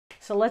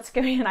So let's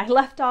go in. I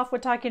left off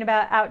with talking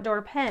about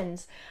outdoor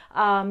pens.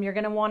 You're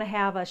going to want to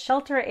have a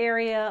shelter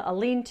area, a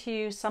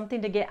lean-to,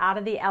 something to get out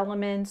of the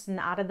elements and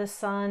out of the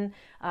sun.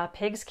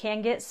 Pigs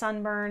can get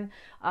sunburn.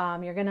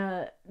 They're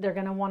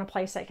gonna want a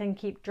place that can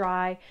keep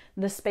dry.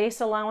 The space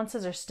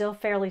allowances are still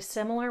fairly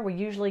similar. We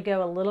usually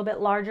go a little bit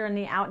larger in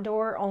the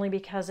outdoor, only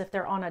because if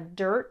they're on a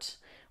dirt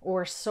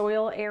or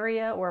soil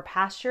area or a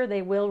pasture,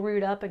 they will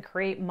root up and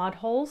create mud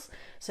holes.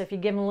 So if you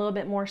give them a little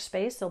bit more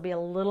space, they'll be a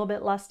little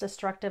bit less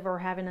destructive or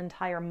have an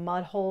entire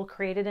mud hole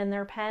created in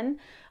their pen.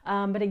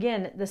 But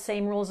again, the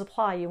same rules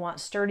apply. You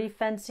want sturdy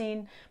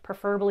fencing,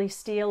 preferably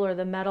steel or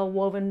the metal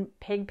woven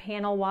pig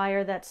panel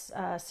wire that's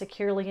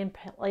securely in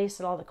place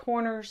at all the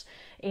corners,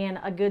 and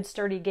a good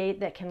sturdy gate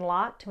that can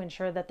lock to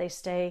ensure that they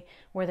stay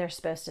where they're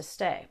supposed to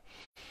stay.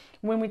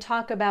 When we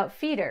talk about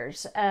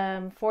feeders,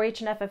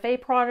 4-H and FFA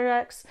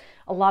products,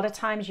 a lot of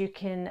times you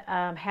can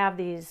have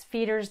these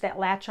feeders that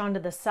latch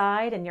onto the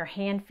side, and you're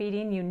hand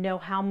feeding. You know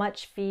how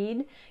much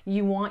feed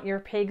you want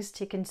your pigs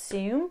to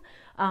consume.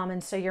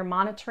 And so you're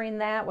monitoring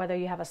that, whether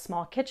you have a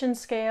small kitchen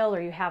scale or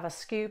you have a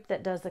scoop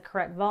that does the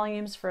correct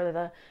volumes for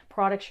the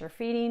products you're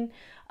feeding.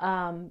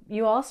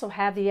 You also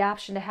have the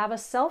option to have a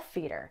self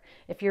feeder.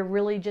 If you're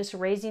really just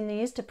raising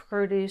these to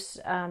produce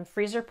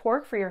freezer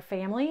pork for your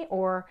family,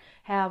 or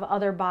have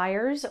other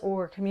buyers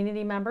or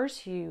community members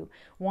who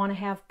want to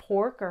have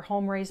pork or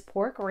home raised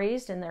pork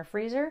raised in their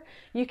freezer,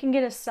 you can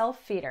get a self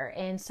feeder.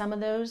 And some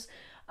of those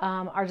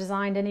are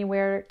designed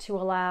anywhere to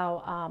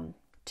allow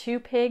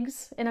 2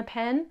 pigs in a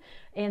pen,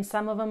 and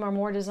some of them are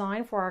more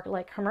designed for our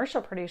like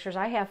commercial producers.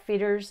 I have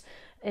feeders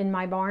in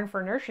my barn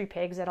for nursery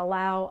pigs that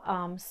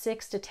allow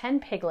 6 to 10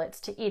 piglets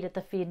to eat at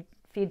the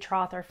feed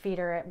trough or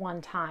feeder at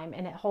one time,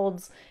 and it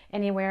holds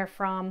anywhere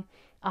from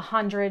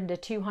 100 to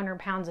 200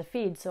 pounds of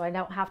feed. So I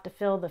don't have to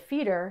fill the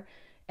feeder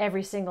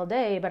every single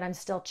day, but I'm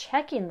still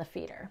checking the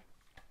feeder.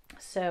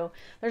 So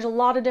there's a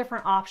lot of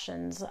different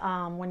options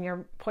when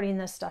you're putting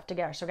this stuff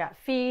together. So we got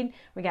feed,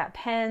 we got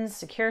pens,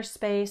 secure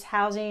space,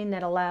 housing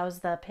that allows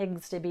the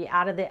pigs to be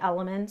out of the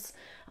elements,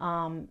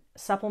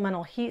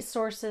 supplemental heat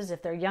sources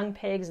if they're young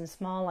pigs and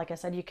small. Like I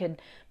said, you could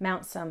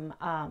mount some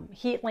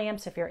heat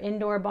lamps if you're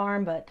indoor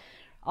barn, but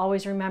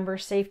always remember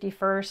safety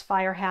first,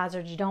 fire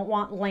hazards. You don't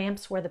want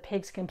lamps where the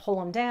pigs can pull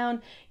them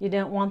down. You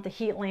don't want the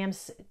heat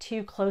lamps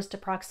too close to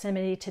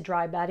proximity to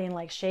dry bedding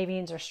like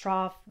shavings or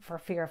straw for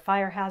fear of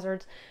fire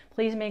hazards.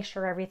 Please make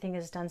sure everything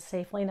is done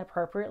safely and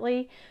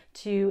appropriately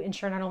to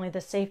ensure not only the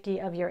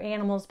safety of your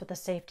animals, but the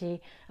safety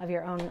of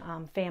your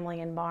own family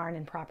and barn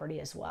and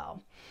property as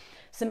well.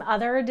 Some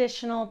other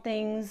additional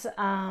things,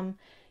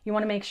 you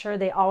want to make sure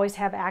they always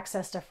have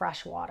access to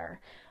fresh water.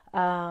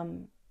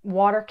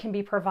 Water can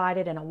be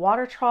provided in a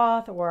water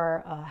trough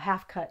or a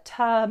half-cut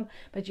tub,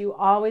 but you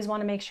always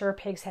want to make sure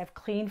pigs have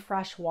clean,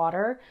 fresh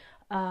water.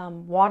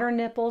 Water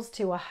nipples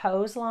to a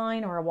hose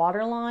line or a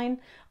water line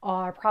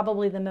are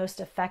probably the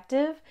most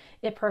effective.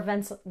 It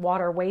prevents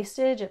water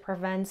wastage. It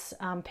prevents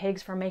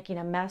pigs from making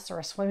a mess or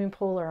a swimming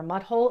pool or a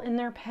mud hole in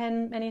their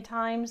pen many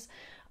times.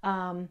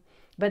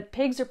 But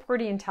pigs are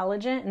pretty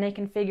intelligent and they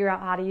can figure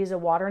out how to use a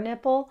water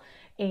nipple.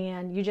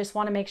 And you just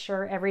want to make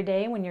sure every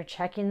day when you're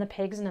checking the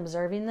pigs and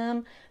observing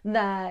them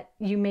that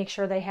you make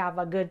sure they have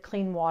a good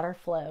clean water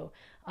flow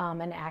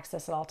and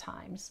access at all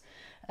times.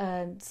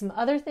 Some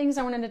other things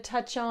I wanted to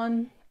touch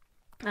on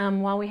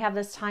while we have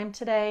this time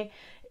today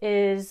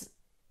is,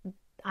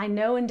 I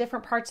know in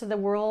different parts of the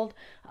world,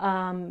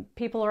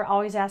 people are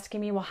always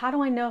asking me, well, how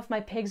do I know if my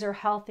pigs are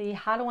healthy?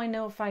 How do I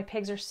know if my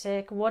pigs are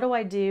sick? What do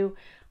I do?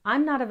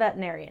 I'm not a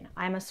veterinarian.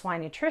 I'm a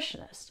swine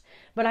nutritionist,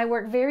 but I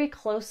work very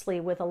closely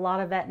with a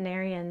lot of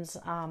veterinarians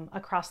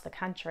across the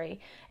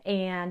country.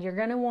 And you're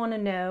going to want to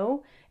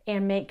know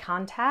and make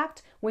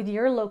contact with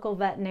your local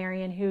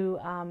veterinarian who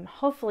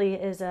hopefully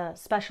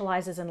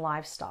specializes in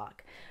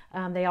livestock.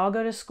 They all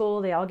go to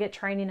school, they all get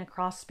training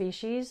across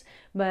species,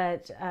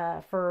 but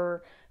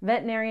for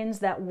veterinarians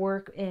that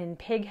work in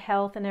pig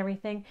health and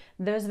everything,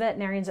 those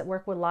veterinarians that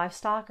work with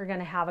livestock are going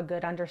to have a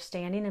good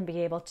understanding and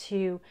be able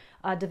to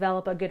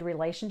develop a good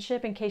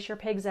relationship in case your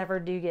pigs ever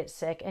do get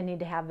sick and need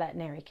to have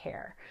veterinary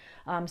care.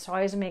 So I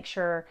always make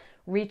sure,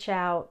 reach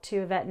out to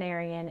a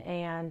veterinarian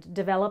and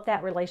develop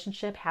that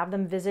relationship, have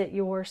them visit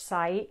your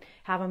site,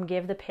 have them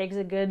give the pigs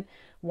a good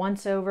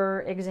once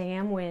over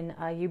exam when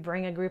you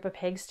bring a group of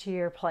pigs to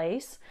your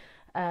place.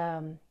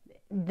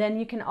 Then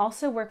you can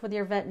also work with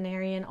your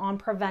veterinarian on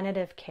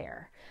preventative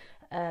care.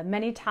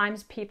 Many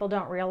times people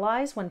don't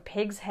realize when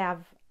pigs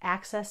have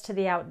access to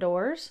the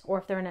outdoors, or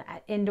if they're in an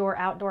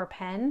indoor-outdoor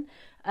pen,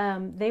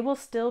 they will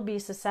still be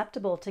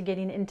susceptible to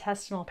getting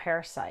intestinal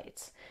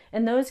parasites.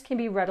 And those can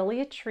be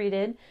readily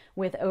treated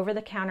with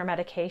over-the-counter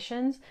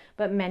medications,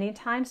 but many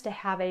times to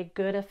have a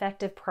good,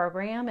 effective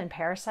program in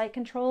parasite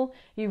control,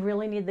 you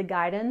really need the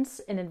guidance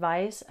and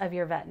advice of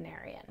your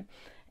veterinarian.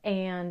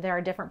 And there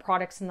are different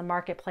products in the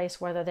marketplace,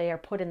 whether they are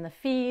put in the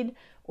feed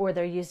or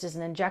they're used as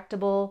an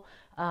injectable.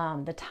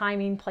 The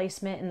timing,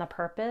 placement, and the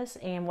purpose,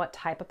 and what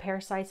type of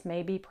parasites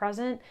may be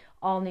present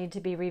all need to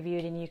be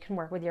reviewed, and you can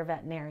work with your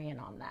veterinarian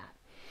on that.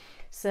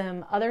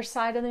 Some other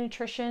side of the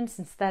nutrition,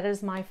 since that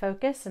is my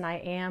focus and I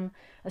am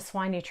a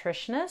swine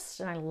nutritionist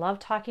and I love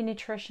talking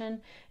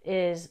nutrition,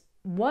 is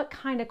what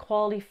kind of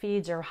quality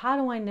feeds, or how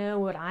do I know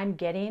what I'm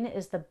getting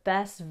is the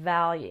best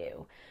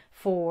value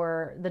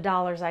for the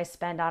dollars I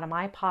spend out of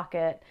my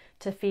pocket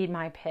to feed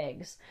my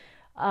pigs.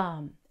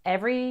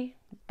 Every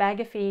bag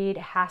of feed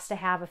has to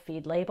have a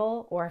feed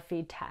label or a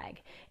feed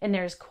tag, and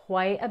there's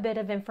quite a bit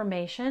of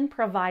information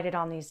provided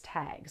on these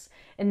tags,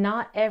 and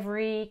not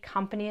every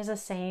company is the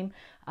same.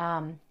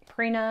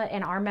 Prina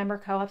and our member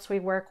co-ops we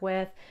work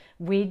with,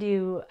 we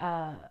do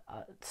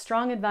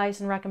strong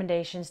advice and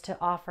recommendations to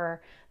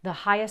offer the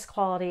highest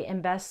quality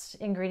and best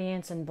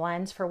ingredients and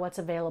blends for what's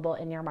available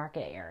in your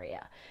market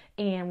area,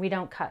 and we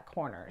don't cut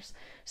corners.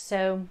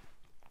 So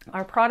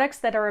our products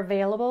that are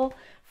available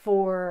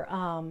for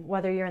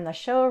whether you're in the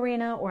show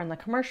arena or in the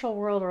commercial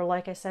world, or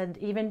like I said,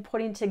 even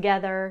putting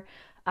together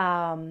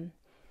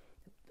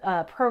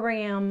a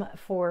program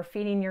for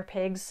feeding your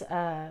pigs,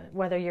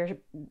 whether you're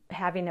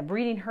having a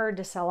breeding herd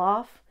to sell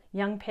off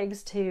young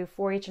pigs to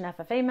 4-H and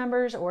FFA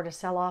members or to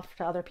sell off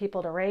to other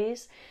people to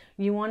raise,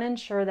 you want to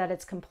ensure that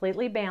it's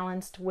completely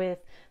balanced with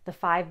the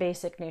 5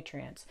 basic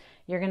nutrients.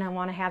 You're going to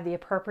want to have the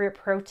appropriate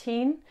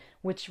protein,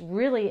 which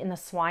really in the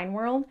swine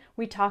world,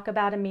 we talk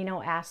about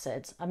amino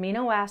acids.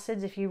 Amino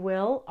acids, if you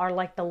will, are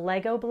like the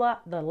Lego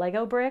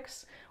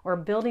bricks or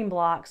building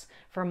blocks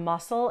for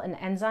muscle and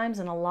enzymes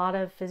and a lot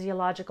of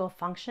physiological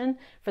function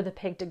for the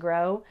pig to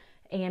grow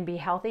and be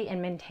healthy and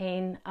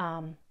maintain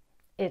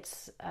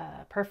its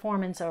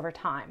performance over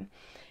time.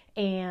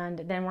 And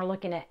then we're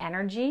looking at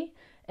energy.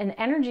 And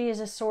energy is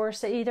a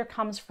source that either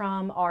comes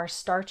from our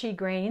starchy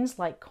grains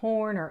like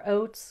corn or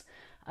oats,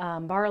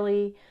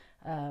 barley,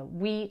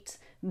 wheat.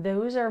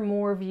 Those are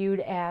more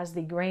viewed as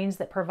the grains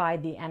that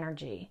provide the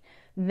energy.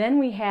 Then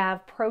we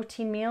have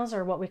protein meals,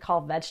 or what we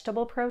call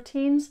vegetable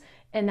proteins.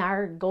 And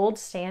our gold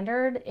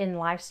standard in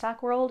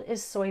livestock world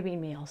is soybean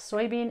meal.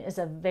 Soybean is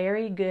a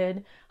very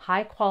good,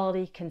 high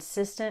quality,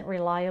 consistent,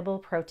 reliable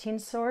protein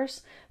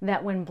source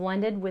that when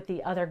blended with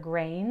the other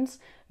grains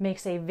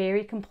makes a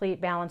very complete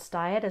balanced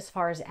diet as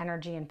far as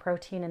energy and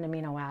protein and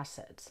amino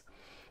acids.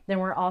 Then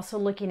we're also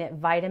looking at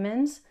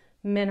vitamins,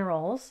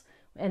 minerals,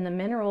 and the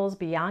minerals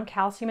beyond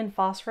calcium and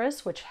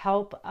phosphorus, which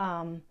help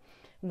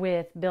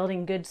with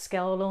building good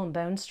skeletal and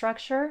bone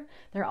structure.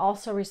 They're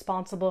also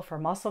responsible for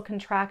muscle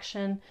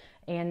contraction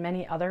and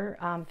many other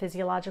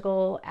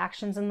physiological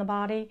actions in the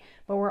body.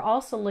 But we're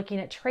also looking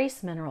at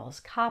trace minerals,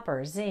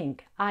 copper,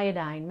 zinc,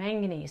 iodine,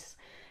 manganese,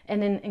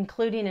 and then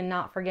including and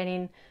not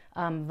forgetting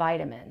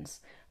vitamins.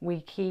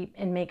 We keep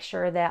and make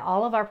sure that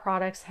all of our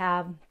products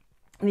have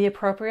the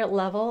appropriate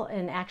level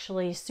and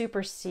actually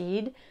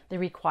supersede the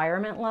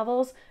requirement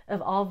levels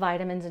of all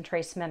vitamins and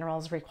trace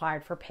minerals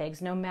required for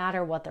pigs, no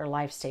matter what their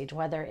life stage,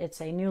 whether it's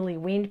a newly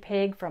weaned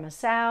pig from a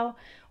sow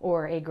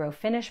or a grow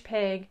finish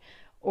pig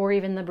or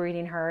even the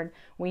breeding herd.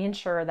 We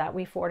ensure that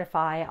we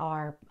fortify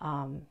our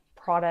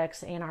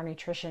products and our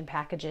nutrition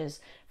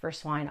packages for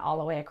swine all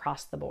the way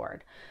across the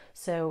board.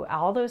 So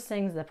all those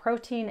things, the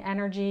protein,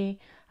 energy,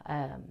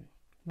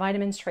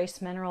 vitamins,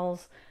 trace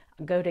minerals,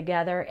 go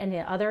together. And the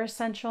other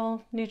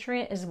essential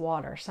nutrient is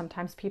water.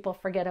 Sometimes people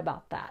forget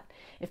about that.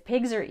 If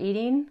pigs are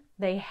eating,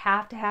 they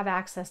have to have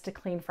access to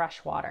clean,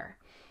 fresh water.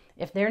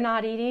 If they're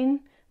not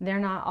eating, they're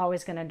not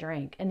always going to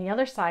drink. And the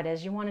other side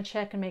is you want to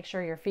check and make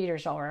sure your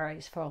feeders are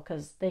always full,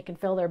 because they can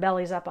fill their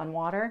bellies up on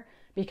water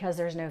because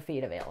there's no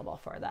feed available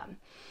for them.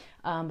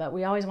 But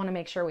we always want to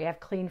make sure we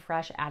have clean,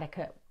 fresh,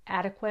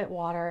 adequate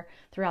water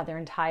throughout their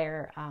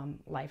entire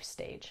life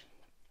stage.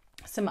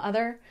 Some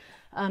other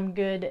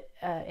good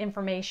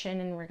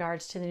information in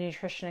regards to the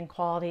nutrition and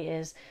quality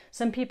is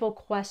some people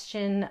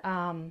question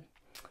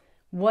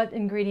what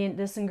ingredient,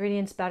 this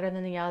ingredient's better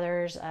than the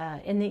others.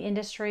 In the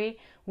industry,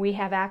 we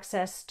have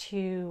access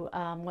to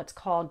what's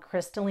called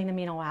crystalline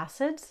amino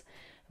acids.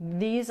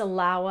 These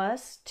allow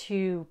us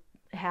to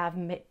have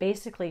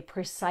basically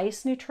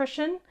precise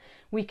nutrition.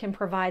 We can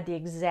provide the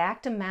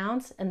exact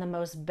amounts and the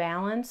most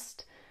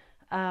balanced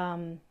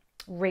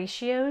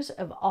ratios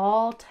of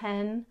all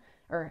 10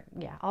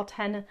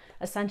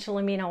 essential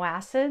amino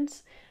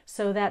acids,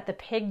 so that the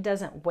pig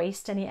doesn't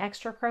waste any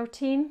extra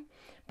protein,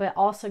 but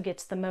also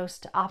gets the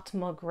most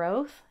optimal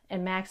growth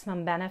and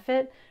maximum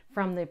benefit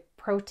from the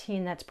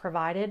protein that's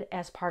provided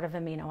as part of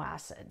amino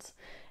acids.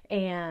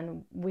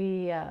 And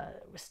we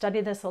study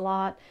this a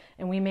lot,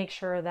 and we make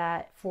sure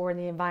that for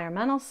the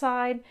environmental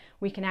side,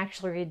 we can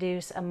actually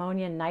reduce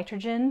ammonia and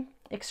nitrogen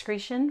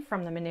excretion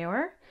from the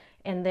manure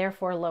and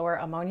therefore lower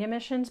ammonia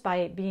emissions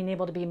by being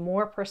able to be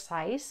more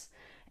precise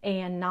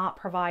and not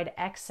provide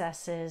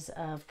excesses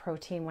of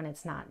protein when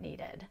it's not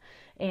needed.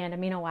 And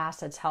amino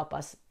acids help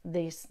us,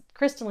 these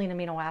crystalline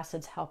amino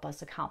acids help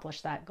us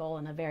accomplish that goal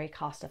in a very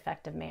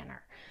cost-effective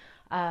manner.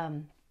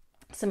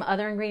 Some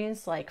other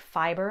ingredients like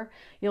fiber,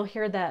 you'll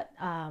hear that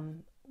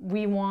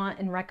we want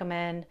and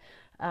recommend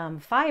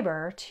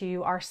fiber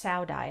to our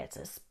sow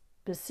diets,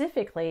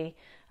 specifically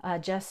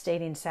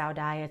gestating sow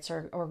diets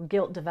or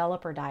gilt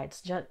developer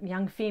diets,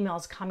 young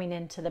females coming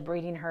into the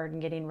breeding herd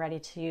and getting ready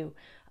to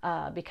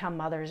become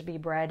mothers, be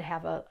bred,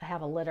 have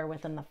a litter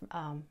within the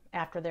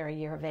after they're a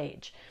year of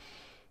age.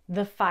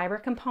 The fiber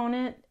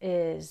component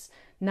is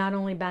not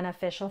only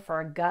beneficial for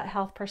a gut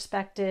health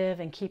perspective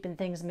and keeping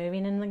things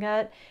moving in the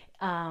gut.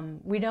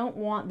 We don't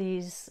want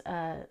these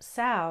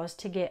sows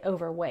to get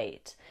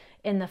overweight,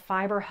 and the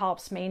fiber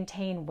helps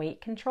maintain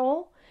weight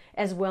control,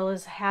 as well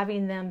as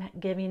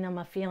giving them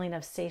a feeling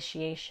of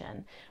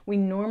satiation. We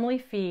normally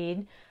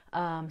feed,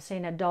 say,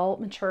 an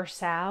adult mature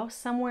sow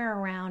somewhere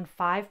around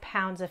 5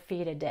 pounds of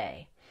feed a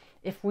day.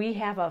 If we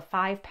have a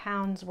 5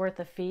 pounds worth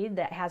of feed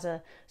that has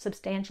a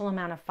substantial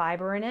amount of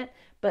fiber in it,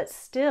 but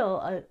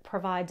still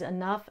provides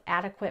enough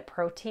adequate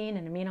protein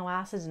and amino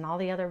acids and all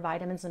the other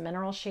vitamins and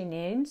minerals she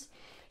needs,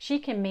 she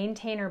can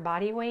maintain her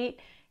body weight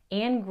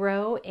and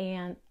grow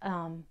and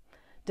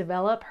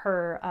develop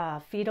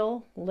her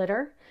fetal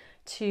litter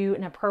to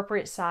an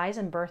appropriate size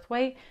and birth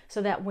weight,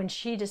 so that when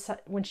she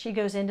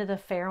goes into the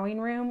farrowing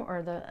room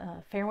or the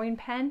farrowing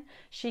pen,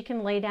 she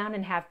can lay down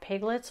and have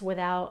piglets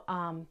without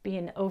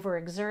being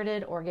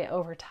overexerted or get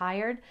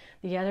overtired.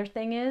 The other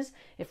thing is,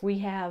 if we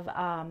have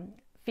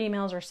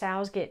females or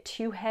sows get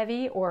too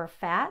heavy or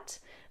fat,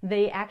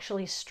 they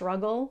actually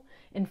struggle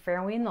in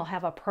farrowing. They'll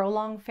have a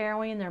prolonged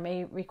farrowing. They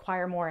may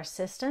require more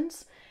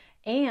assistance.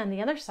 And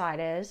the other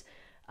side is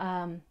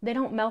they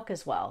don't milk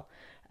as well.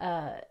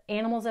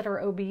 Animals that are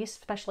obese,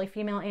 especially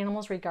female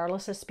animals,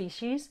 regardless of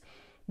species,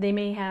 they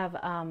may have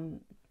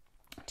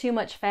too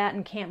much fat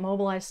and can't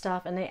mobilize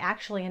stuff, and they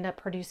actually end up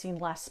producing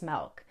less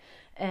milk.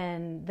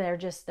 And their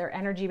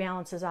energy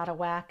balance is out of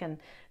whack, and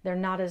they're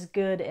not as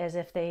good as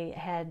if they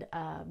had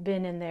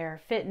been in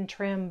their fit and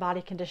trim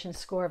body condition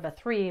score of a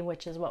 3,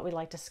 which is what we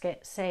like to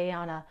say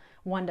on a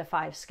 1 to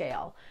 5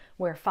 scale,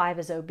 where 5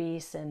 is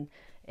obese and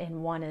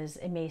 1 is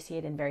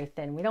emaciated and very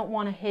thin. We don't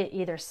want to hit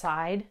either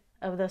side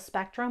of the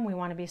spectrum. We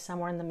want to be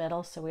somewhere in the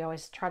middle, so we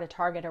always try to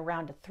target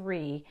around a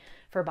 3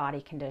 for body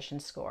condition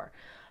score.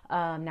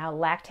 Now,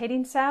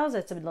 lactating sows,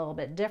 it's a little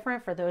bit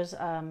different. For those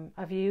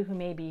of you who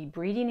may be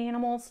breeding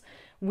animals,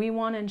 we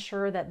want to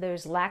ensure that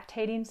those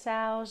lactating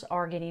sows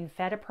are getting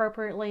fed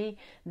appropriately.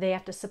 They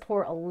have to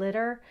support a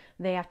litter.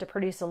 They have to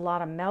produce a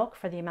lot of milk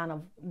for the amount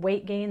of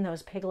weight gain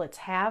those piglets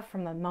have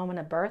from the moment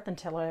of birth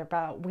until they're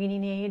about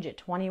weaning age at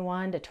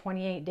 21 to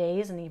 28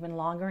 days and even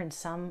longer in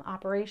some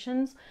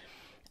operations.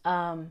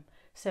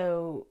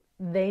 So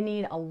they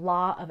need a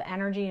lot of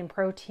energy and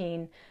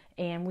protein,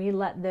 and we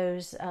let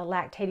those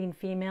lactating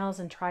females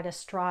and try to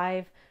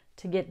strive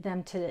to get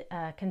them to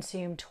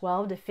consume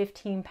 12 to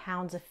 15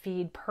 pounds of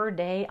feed per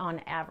day on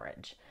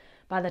average.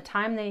 By the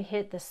time they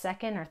hit the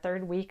 2nd or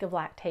 3rd week of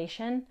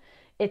lactation,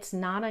 it's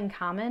not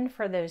uncommon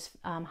for those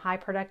high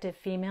productive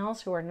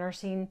females who are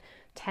nursing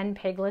 10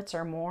 piglets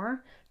or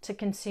more to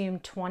consume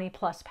 20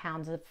 plus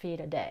pounds of feed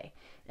a day.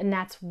 And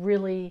that's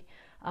really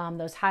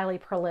those highly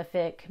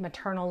prolific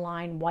maternal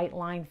line, white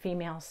line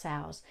female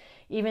sows.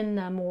 Even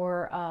the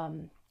more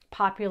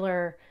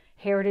popular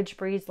heritage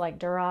breeds like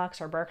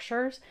Durocs or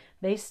Berkshires,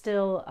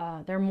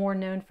 they're more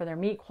known for their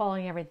meat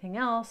quality and everything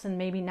else, and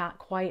maybe not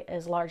quite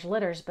as large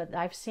litters, but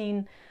I've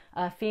seen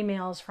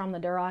females from the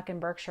Duroc and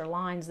Berkshire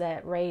lines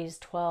that raise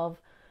 12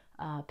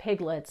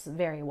 piglets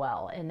very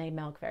well, and they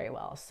milk very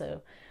well.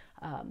 So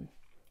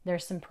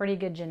there's some pretty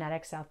good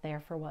genetics out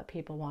there for what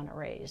people want to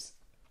raise.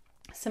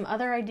 Some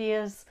other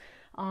ideas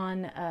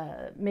on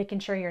making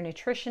sure your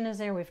nutrition is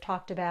there. We've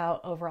talked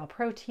about overall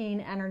protein,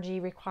 energy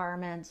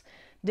requirements,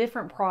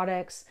 different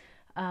products.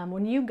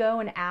 When you go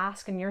and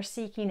ask and you're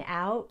seeking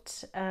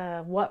out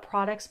what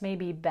products may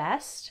be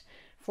best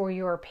for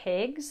your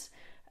pigs,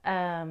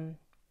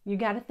 you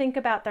got to think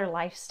about their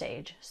life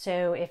stage.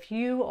 So if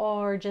you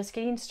are just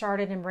getting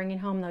started and bringing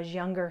home those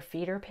younger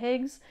feeder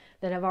pigs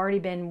that have already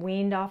been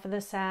weaned off of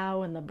the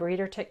sow and the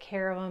breeder took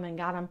care of them and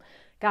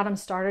got them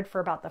started for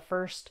about the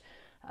first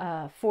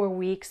 4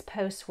 weeks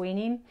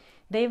post-weaning,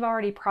 they've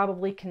already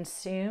probably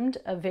consumed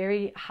a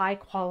very high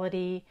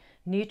quality,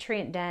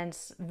 nutrient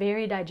dense,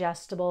 very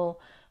digestible,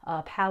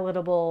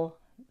 palatable,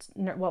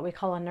 what we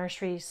call a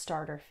nursery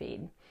starter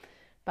feed.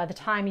 By the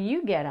time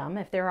you get them,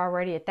 if they're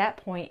already at that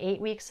point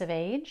 8 weeks of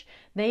age,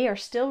 they are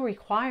still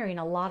requiring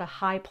a lot of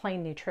high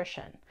plain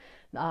nutrition.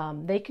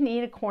 They can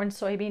eat a corn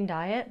soybean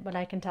diet, but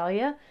I can tell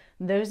you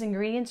those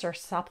ingredients are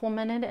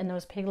supplemented, and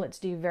those piglets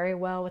do very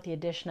well with the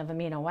addition of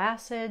amino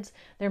acids.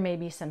 There may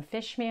be some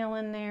fish meal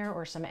in there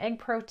or some egg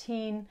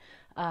protein,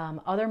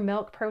 other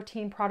milk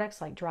protein products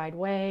like dried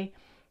whey.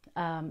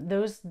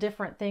 Those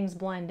different things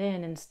blend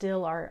in and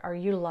still are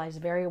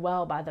utilized very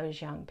well by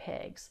those young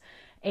pigs.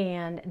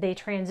 And they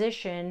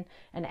transition,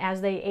 and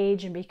as they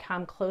age and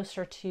become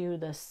closer to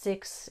the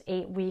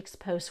 6-8 weeks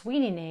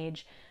post-weaning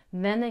age,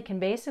 then they can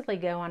basically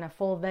go on a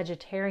full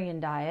vegetarian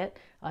diet,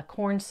 a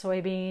corn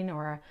soybean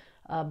or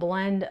a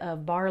blend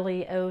of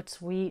barley,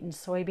 oats, wheat, and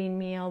soybean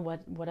meal,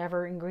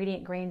 whatever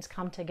ingredient grains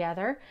come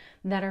together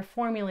that are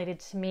formulated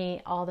to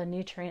meet all the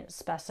nutrient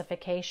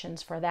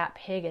specifications for that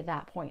pig at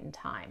that point in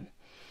time.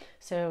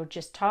 So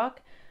just talk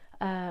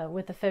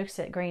with the folks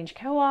at Grange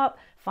Co-op,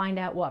 find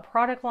out what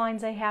product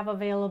lines they have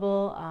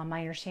available.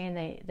 I understand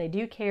they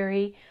do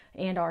carry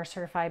and are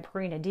certified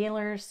Purina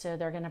dealers, so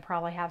they're going to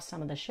probably have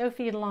some of the show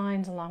feed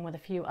lines along with a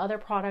few other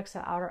products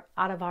out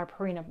of our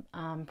Purina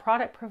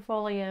product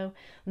portfolio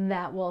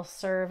that will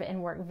serve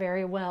and work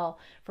very well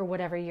for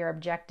whatever your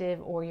objective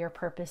or your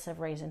purpose of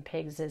raising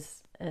pigs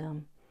is.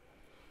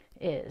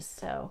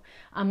 So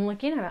I'm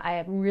looking,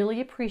 I really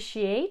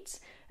appreciate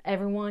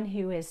everyone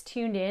who has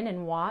tuned in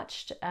and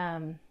watched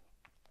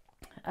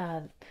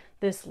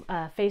this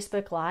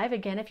Facebook Live.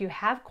 Again, if you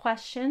have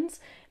questions,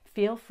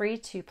 feel free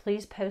to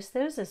please post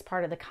those as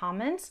part of the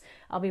comments.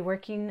 I'll be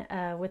working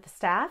with the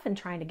staff and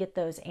trying to get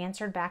those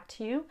answered back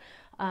to you.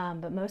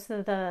 But most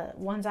of the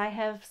ones I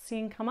have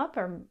seen come up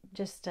are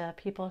just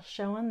people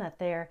showing that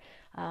they're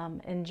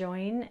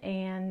enjoying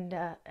and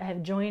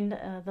have joined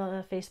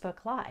the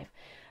Facebook Live.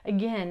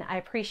 Again, I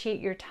appreciate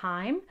your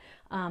time.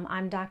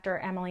 I'm Dr.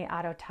 Emily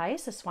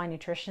Otto-Tice, a swine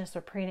nutritionist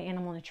with Purina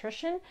Animal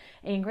Nutrition,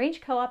 and Grange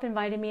Co-op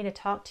invited me to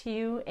talk to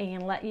you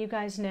and let you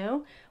guys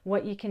know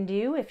what you can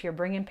do if you're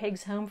bringing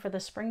pigs home for the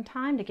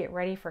springtime to get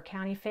ready for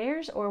county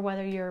fairs, or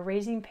whether you're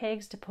raising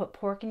pigs to put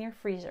pork in your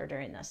freezer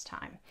during this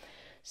time.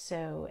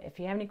 So if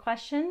you have any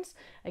questions,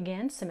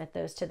 again, submit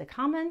those to the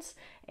comments,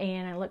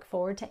 and I look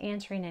forward to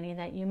answering any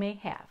that you may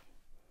have.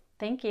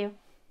 Thank you.